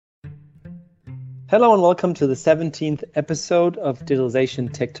Hello and welcome to the 17th episode of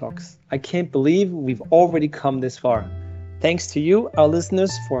Digitalization Tech Talks. I can't believe we've already come this far. Thanks to you, our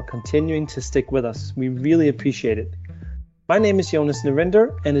listeners, for continuing to stick with us. We really appreciate it. My name is Jonas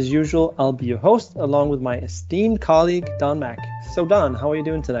Narinder, and as usual, I'll be your host along with my esteemed colleague, Don Mack. So Don, how are you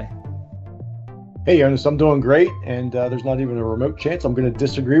doing today? Hey Jonas, I'm doing great, and there's not even a remote chance I'm going to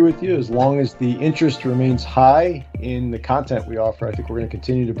disagree with you as long as the interest remains high in the content we offer. I think we're going to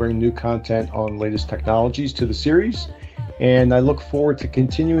continue to bring new content on latest technologies to the series, and I look forward to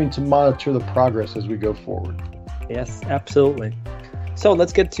continuing to monitor the progress as we go forward. Yes, absolutely. So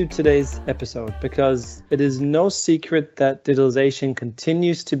let's get to today's episode, because it is no secret that digitalization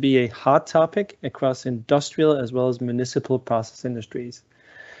continues to be a hot topic across industrial as well as municipal process industries.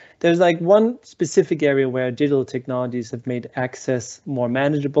 There's one specific area where digital technologies have made access more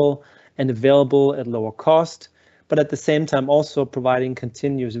manageable and available at lower cost, but at the same time also providing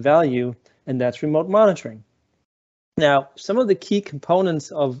continuous value, and that's remote monitoring. Now, some of the key components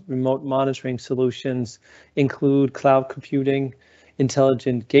of remote monitoring solutions include cloud computing,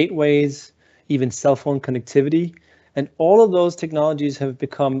 intelligent gateways, even cell phone connectivity, and all of those technologies have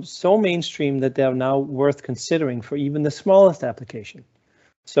become so mainstream that they are now worth considering for even the smallest application.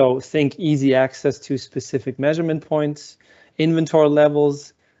 So think easy access to specific measurement points, inventory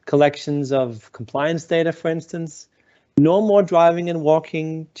levels, collections of compliance data, for instance. No more driving and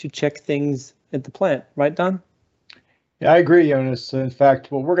walking to check things at the plant, right, Don? Yeah, I agree, Jonas. In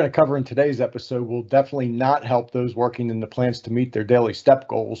fact, what we're going to cover in today's episode will definitely not help those working in the plants to meet their daily step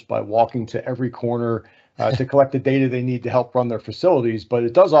goals by walking to every corner to collect the data they need to help run their facilities, but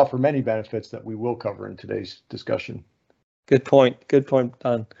it does offer many benefits that we will cover in today's discussion. Good point,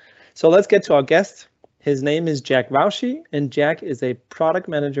 Don. So let's get to our guest. His name is Jack Roushey, and Jack is a product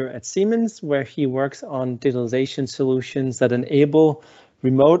manager at Siemens, where he works on digitalization solutions that enable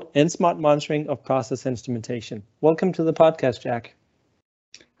remote and smart monitoring of process instrumentation. Welcome to the podcast, Jack.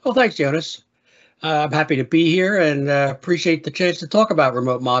 Well, thanks, Jonas. I'm happy to be here and appreciate the chance to talk about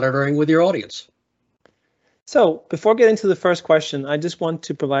remote monitoring with your audience. So before getting to the first question, I just want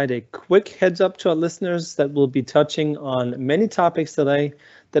to provide a quick heads up to our listeners that we'll be touching on many topics today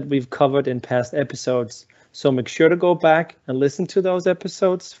that we've covered in past episodes. So make sure to go back and listen to those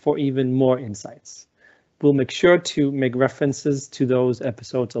episodes for even more insights. We'll make sure to make references to those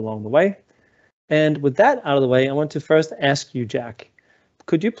episodes along the way. And with that out of the way, I want to first ask you, Jack,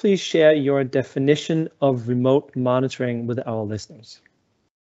 could you please share your definition of remote monitoring with our listeners?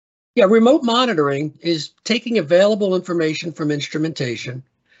 Yeah, remote monitoring is taking available information from instrumentation,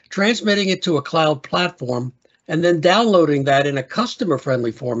 transmitting it to a cloud platform, and then downloading that in a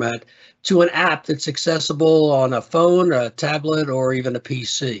customer-friendly format to an app that's accessible on a phone, a tablet, or even a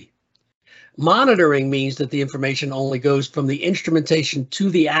PC. Monitoring means that the information only goes from the instrumentation to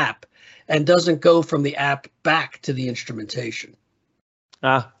the app and doesn't go from the app back to the instrumentation.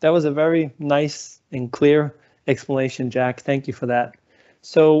 That was a very nice and clear explanation, Jack. Thank you for that.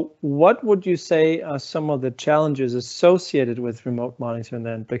 So what would you say are some of the challenges associated with remote monitoring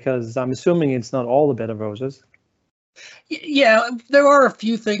then? Because I'm assuming it's not all a bed of roses. Yeah, there are a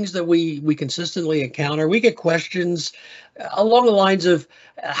few things that we consistently encounter. We get questions along the lines of,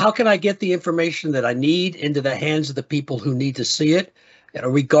 how can I get the information that I need into the hands of the people who need to see it,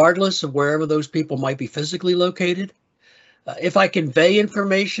 regardless of wherever those people might be physically located? If I convey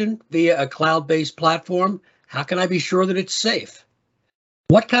information via a cloud-based platform, how can I be sure that it's safe?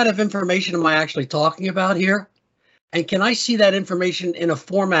 What kind of information am I actually talking about here? And can I see that information in a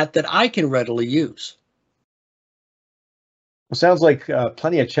format that I can readily use? Well, sounds like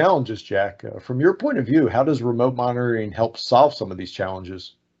plenty of challenges, Jack. From your point of view, how does remote monitoring help solve some of these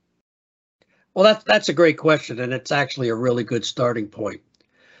challenges? Well, that's a great question, and it's actually a really good starting point.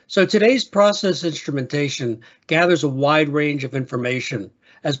 So today's process instrumentation gathers a wide range of information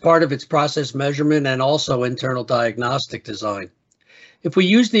as part of its process measurement and also internal diagnostic design. If we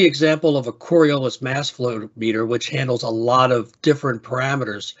use the example of a Coriolis mass flow meter, which handles a lot of different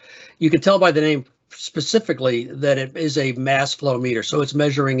parameters, you can tell by the name specifically that it is a mass flow meter. So it's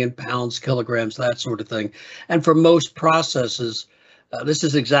measuring in pounds, kilograms, that sort of thing. And for most processes, this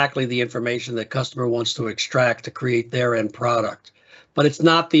is exactly the information that customer wants to extract to create their end product. But it's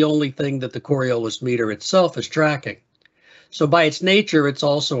not the only thing that the Coriolis meter itself is tracking. So by its nature, it's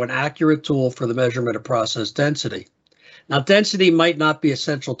also an accurate tool for the measurement of process density. Now, density might not be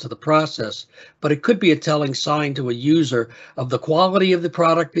essential to the process, but it could be a telling sign to a user of the quality of the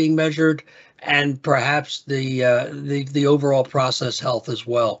product being measured and perhaps the overall process health as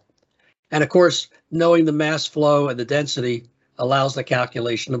well. And of course, knowing the mass flow and the density allows the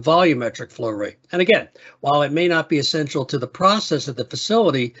calculation of volumetric flow rate. And again, while it may not be essential to the process at the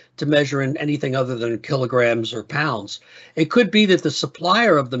facility to measure in anything other than kilograms or pounds, it could be that the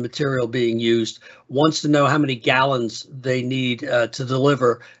supplier of the material being used wants to know how many gallons they need to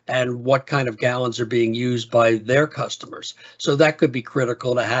deliver and what kind of gallons are being used by their customers. So that could be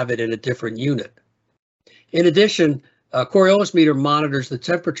critical to have it in a different unit. In addition, a Coriolis meter monitors the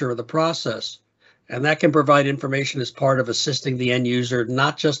temperature of the process, and that can provide information as part of assisting the end user,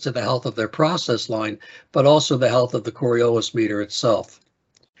 not just to the health of their process line, but also the health of the Coriolis meter itself.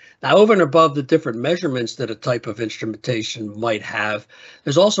 Now, over and above the different measurements that a type of instrumentation might have,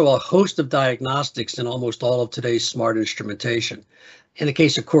 there's also a host of diagnostics in almost all of today's smart instrumentation. In the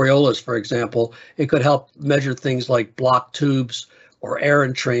case of Coriolis, for example, it could help measure things like blocked tubes or air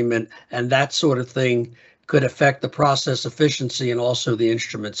entrainment, and that sort of thing could affect the process efficiency and also the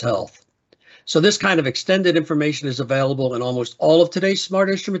instrument's health. So this kind of extended information is available in almost all of today's smart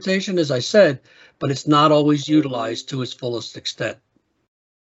instrumentation, as I said, but it's not always utilized to its fullest extent.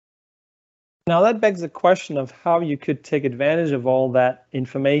 Now that begs the question of how you could take advantage of all that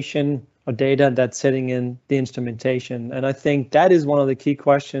information or data that's sitting in the instrumentation. And I think that is one of the key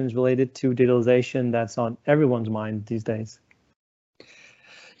questions related to digitalization that's on everyone's mind these days.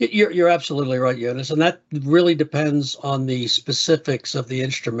 You're absolutely right, Jonas, and that really depends on the specifics of the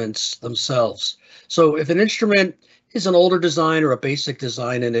instruments themselves. So if an instrument is an older design or a basic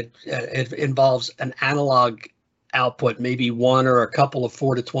design and it involves an analog output, maybe one or a couple of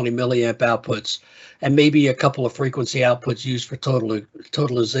 4 to 20 milliamp outputs, and maybe a couple of frequency outputs used for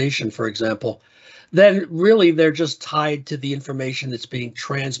totalization, for example, then really they're just tied to the information that's being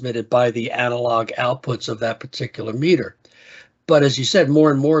transmitted by the analog outputs of that particular meter. But as you said,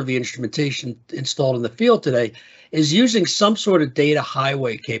 more and more of the instrumentation installed in the field today is using some sort of data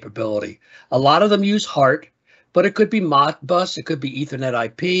highway capability. A lot of them use HART, but it could be Modbus, it could be Ethernet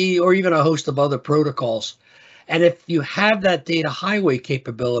IP, or even a host of other protocols. And if you have that data highway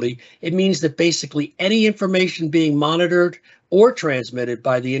capability, it means that basically any information being monitored or transmitted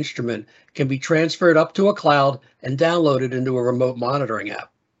by the instrument can be transferred up to a cloud and downloaded into a remote monitoring app.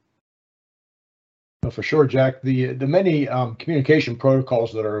 For sure, Jack. The many communication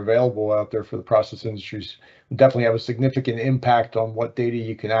protocols that are available out there for the process industries definitely have a significant impact on what data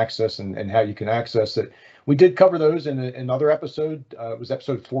you can access and how you can access it. We did cover those in another episode. It was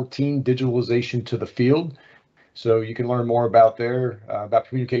episode 14, Digitalization to the Field. So you can learn more about about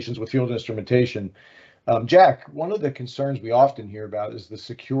communications with field instrumentation. Jack, one of the concerns we often hear about is the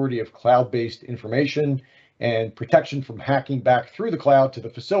security of cloud-based information and protection from hacking back through the cloud to the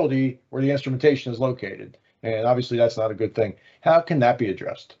facility where the instrumentation is located. And obviously that's not a good thing. How can that be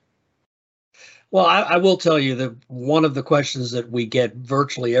addressed? Well, I will tell you that one of the questions that we get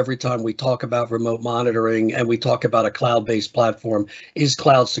virtually every time we talk about remote monitoring and we talk about a cloud-based platform is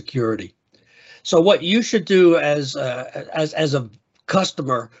cloud security. So what you should do as a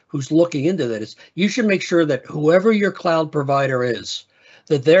customer who's looking into this, you should make sure that whoever your cloud provider is,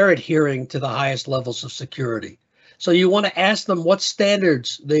 that they're adhering to the highest levels of security. So you want to ask them what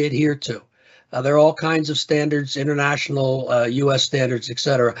standards they adhere to. There are all kinds of standards, international, US standards, et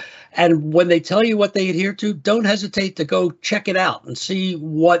cetera. And when they tell you what they adhere to, don't hesitate to go check it out and see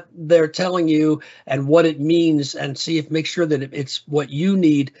what they're telling you and what it means, and make sure that it's what you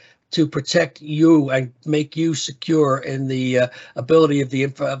need to protect you and make you secure in the ability of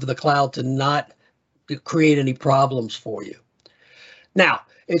the cloud to not create any problems for you. Now,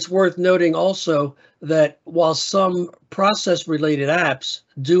 it's worth noting also that while some process-related apps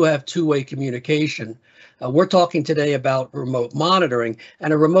do have two-way communication, we're talking today about remote monitoring,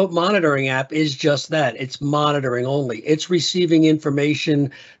 and a remote monitoring app is just that. It's monitoring only. It's receiving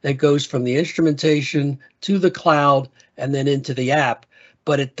information that goes from the instrumentation to the cloud and then into the app,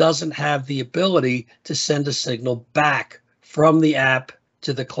 but it doesn't have the ability to send a signal back from the app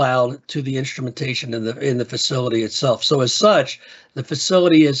to the cloud, to the instrumentation in the facility itself. So as such, the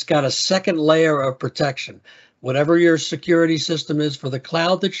facility has got a second layer of protection. Whatever your security system is for the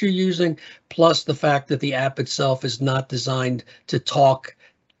cloud that you're using, plus the fact that the app itself is not designed to talk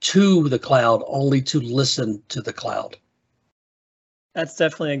to the cloud, only to listen to the cloud. That's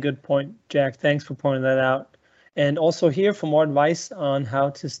definitely a good point, Jack. Thanks for pointing that out. And also here, for more advice on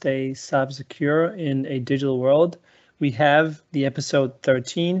how to stay cyber secure in a digital world, we have the episode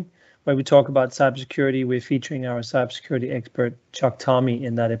 13, where we talk about cybersecurity. We're featuring our cybersecurity expert, Chuck Tommy,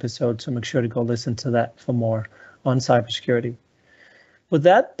 in that episode. So make sure to go listen to that for more on cybersecurity. With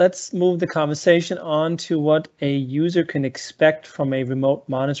that, let's move the conversation on to what a user can expect from a remote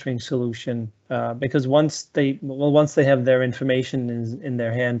monitoring solution, because once they have their information in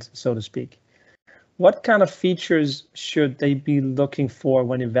their hand, so to speak. what kind of features should they be looking for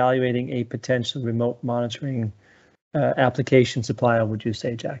when evaluating a potential remote monitoring application supplier, would you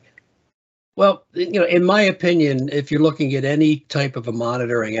say, Jack? Well, in my opinion, if you're looking at any type of a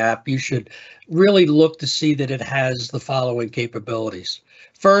monitoring app, you should really look to see that it has the following capabilities.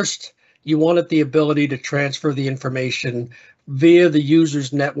 First, you wanted the ability to transfer the information via the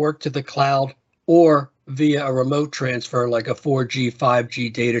user's network to the cloud or via a remote transfer like a 4G,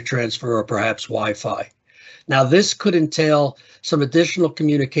 5G data transfer, or perhaps Wi-Fi. Now, this could entail some additional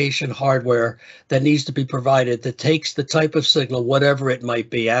communication hardware that needs to be provided that takes the type of signal, whatever it might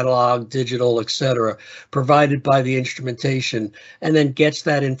be, analog, digital, etc., provided by the instrumentation, and then gets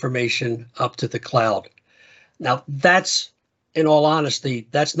that information up to the cloud. Now, that's, in all honesty,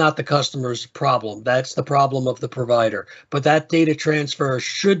 that's not the customer's problem. That's the problem of the provider. But that data transfer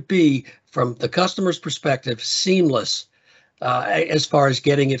should be, from the customer's perspective, seamless as far as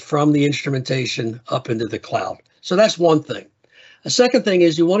getting it from the instrumentation up into the cloud. So that's one thing. A second thing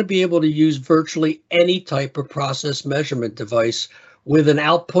is you want to be able to use virtually any type of process measurement device with an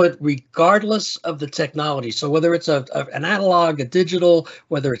output regardless of the technology. So whether it's an analog, a digital,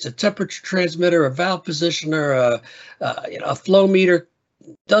 whether it's a temperature transmitter, a valve positioner, a flow meter,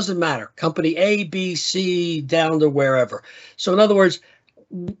 doesn't matter. Company A, B, C, down to wherever. So in other words,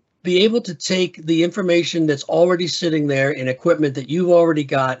 be able to take the information that's already sitting there in equipment that you've already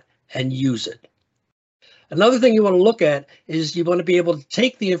got and use it. Another thing you want to look at is you want to be able to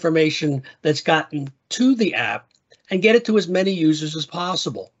take the information that's gotten to the app and get it to as many users as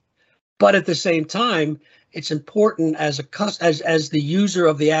possible. But at the same time, it's important as the user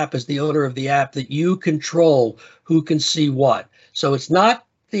of the app, as the owner of the app, that you control who can see what. So it's not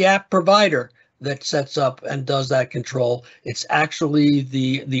the app provider that sets up and does that control. It's actually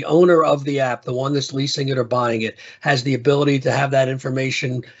the owner of the app, the one that's leasing it or buying it, has the ability to have that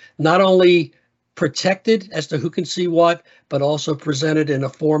information not only protected as to who can see what, but also presented in a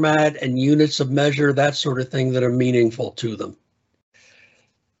format and units of measure, that sort of thing, that are meaningful to them.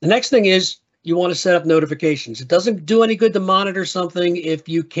 The next thing is you want to set up notifications. It doesn't do any good to monitor something if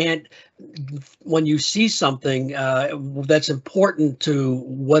you can't, when you see something that's important to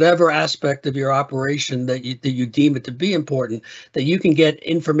whatever aspect of your operation that you deem it to be important, that you can get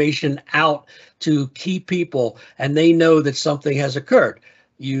information out to key people and they know that something has occurred.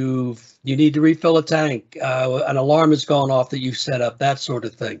 You need to refill a tank, an alarm has gone off that you've set up, that sort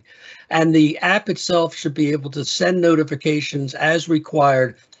of thing. And the app itself should be able to send notifications as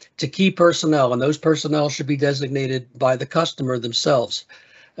required to key personnel, and those personnel should be designated by the customer themselves.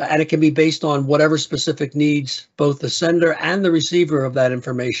 And it can be based on whatever specific needs both the sender and the receiver of that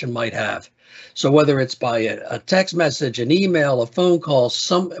information might have. So whether it's by a text message, an email, a phone call,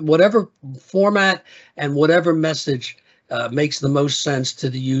 whatever format and whatever message makes the most sense to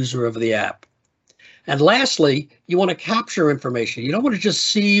the user of the app. And lastly, you want to capture information. You don't want to just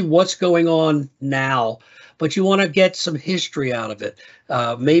see what's going on now, but you want to get some history out of it.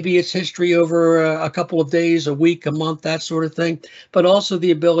 Maybe it's history over a couple of days, a week, a month, that sort of thing, but also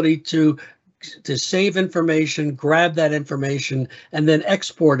the ability to save information, grab that information, and then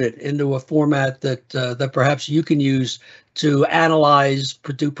export it into a format that perhaps you can use to analyze,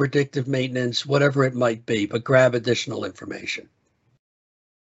 do predictive maintenance, whatever it might be, but grab additional information.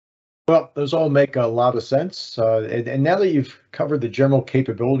 Well, those all make a lot of sense. And now that you've covered the general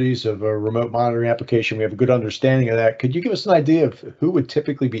capabilities of a remote monitoring application, we have a good understanding of that. Could you give us an idea of who would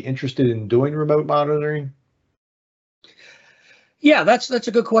typically be interested in doing remote monitoring? Yeah, that's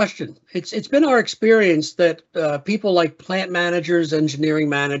a good question. It's been our experience that people like plant managers, engineering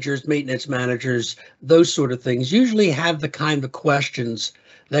managers, maintenance managers, those sort of things usually have the kind of questions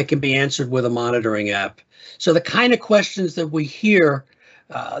that can be answered with a monitoring app. So the kind of questions that we hear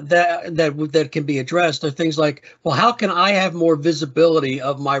that can be addressed are things like, well, how can I have more visibility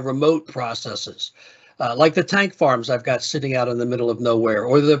of my remote processes? Like the tank farms I've got sitting out in the middle of nowhere,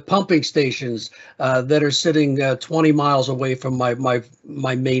 or the pumping stations that are sitting 20 miles away from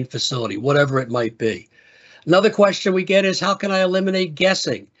my main facility, whatever it might be. Another question we get is, how can I eliminate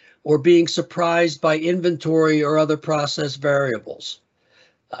guessing or being surprised by inventory or other process variables?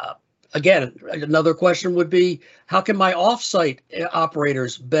 Again, another question would be, how can my offsite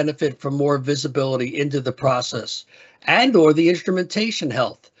operators benefit from more visibility into the process and or the instrumentation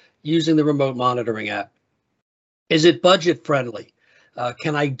health using the remote monitoring app? Is it budget friendly?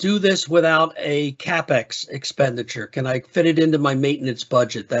 Can I do this without a CapEx expenditure? Can I fit it into my maintenance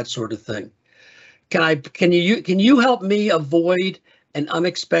budget? That sort of thing. Can you help me avoid an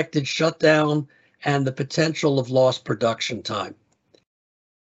unexpected shutdown and the potential of lost production time?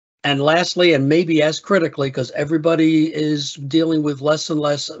 And lastly, and maybe as critically, because everybody is dealing with less and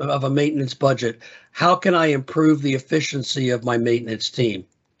less of a maintenance budget, how can I improve the efficiency of my maintenance team?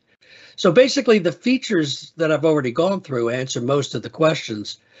 So basically, the features that I've already gone through answer most of the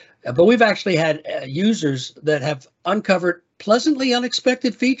questions, but we've actually had users that have uncovered pleasantly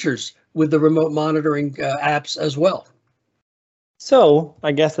unexpected features with the remote monitoring apps as well. So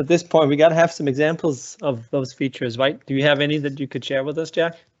I guess at this point, we got to have some examples of those features, right? Do you have any that you could share with us,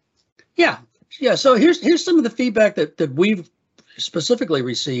 Jack? Yeah. So here's some of the feedback that we've specifically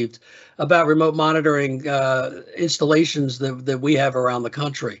received about remote monitoring installations that we have around the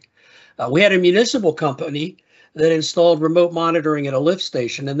country. We had a municipal company that installed remote monitoring at a lift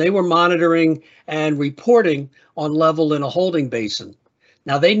station, and they were monitoring and reporting on level in a holding basin.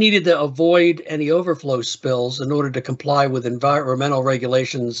 Now, they needed to avoid any overflow spills in order to comply with environmental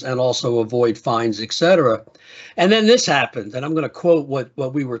regulations and also avoid fines, etc. And then this happened, and I'm going to quote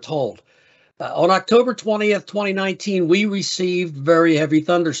what we were told. On October 20th, 2019, we received very heavy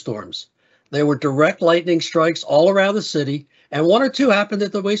thunderstorms. There were direct lightning strikes all around the city, and one or two happened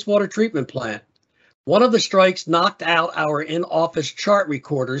at the wastewater treatment plant. One of the strikes knocked out our in-office chart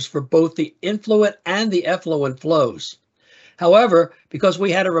recorders for both the influent and the effluent flows. However, because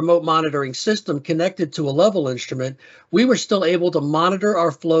we had a remote monitoring system connected to a level instrument, we were still able to monitor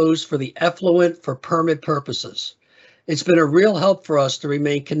our flows for the effluent for permit purposes. It's been a real help for us to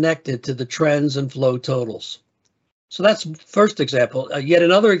remain connected to the trends and flow totals. So that's first example. Yet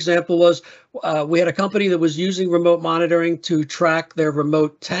another example was we had a company that was using remote monitoring to track their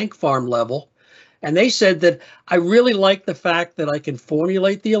remote tank farm level. And they said that I really like the fact that I can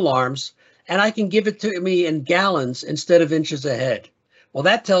formulate the alarms and I can give it to me in gallons instead of inches ahead. Well,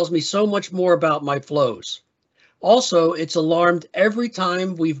 that tells me so much more about my flows. Also, it's alarmed every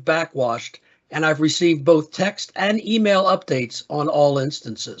time we've backwashed, and I've received both text and email updates on all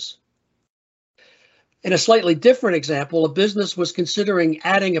instances. In a slightly different example, a business was considering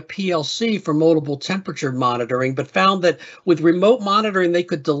adding a PLC for multiple temperature monitoring, but found that with remote monitoring, they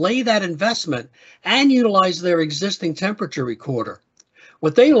could delay that investment and utilize their existing temperature recorder.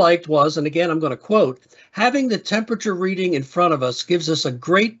 What they liked was, and again, I'm going to quote, having the temperature reading in front of us gives us a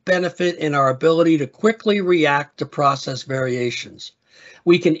great benefit in our ability to quickly react to process variations.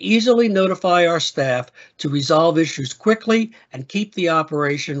 We can easily notify our staff to resolve issues quickly and keep the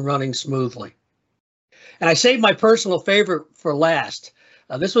operation running smoothly. And I saved my personal favorite for last.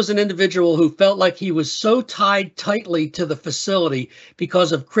 This was an individual who felt like he was so tied tightly to the facility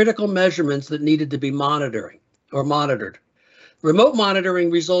because of critical measurements that needed to be monitored. Remote monitoring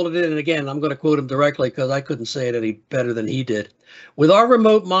resulted in, and again, I'm going to quote him directly because I couldn't say it any better than he did. With our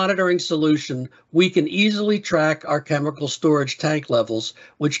remote monitoring solution, we can easily track our chemical storage tank levels,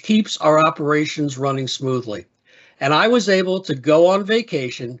 which keeps our operations running smoothly. And I was able to go on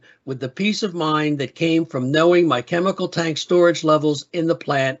vacation with the peace of mind that came from knowing my chemical tank storage levels in the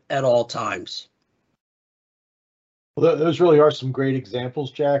plant at all times. Well, those really are some great examples,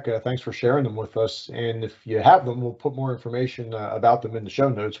 Jack. Thanks for sharing them with us. And if you have them, we'll put more information about them in the show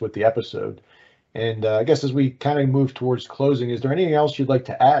notes with the episode. And I guess as we kind of move towards closing, is there anything else you'd like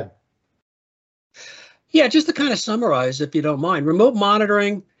to add? Yeah, just to kind of summarize, if you don't mind, remote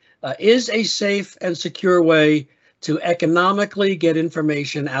monitoring is a safe and secure way to economically get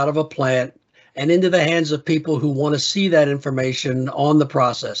information out of a plant and into the hands of people who want to see that information on the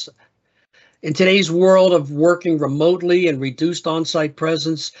process. In today's world of working remotely and reduced on-site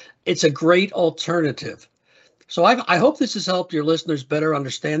presence, it's a great alternative. So I hope this has helped your listeners better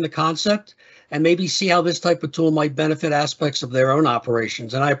understand the concept and maybe see how this type of tool might benefit aspects of their own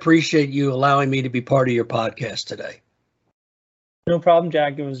operations. And I appreciate you allowing me to be part of your podcast today. No problem,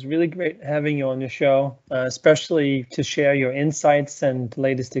 Jack. It was really great having you on your show, especially to share your insights and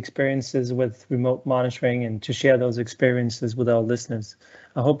latest experiences with remote monitoring and to share those experiences with our listeners.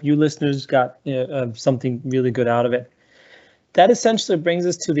 I hope you listeners got something really good out of it. That essentially brings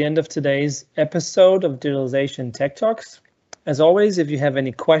us to the end of today's episode of Digitalization Tech Talks. As always, if you have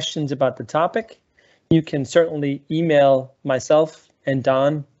any questions about the topic, you can certainly email myself and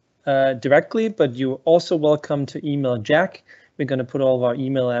Don directly, but you're also welcome to email Jack. We're going to put all of our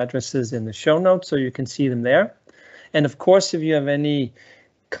email addresses in the show notes so you can see them there. And of course, if you have any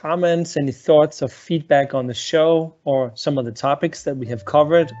comments, any thoughts or feedback on the show or some of the topics that we have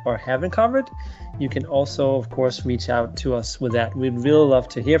covered or haven't covered, you can also, of course, reach out to us with that. We'd really love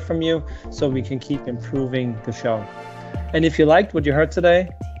to hear from you so we can keep improving the show. And if you liked what you heard today,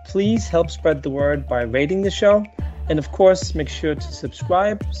 please help spread the word by rating the show. And of course, make sure to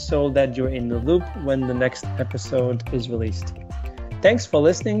subscribe so that you're in the loop when the next episode is released. Thanks for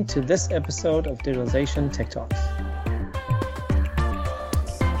listening to this episode of Digitalization Tech Talks.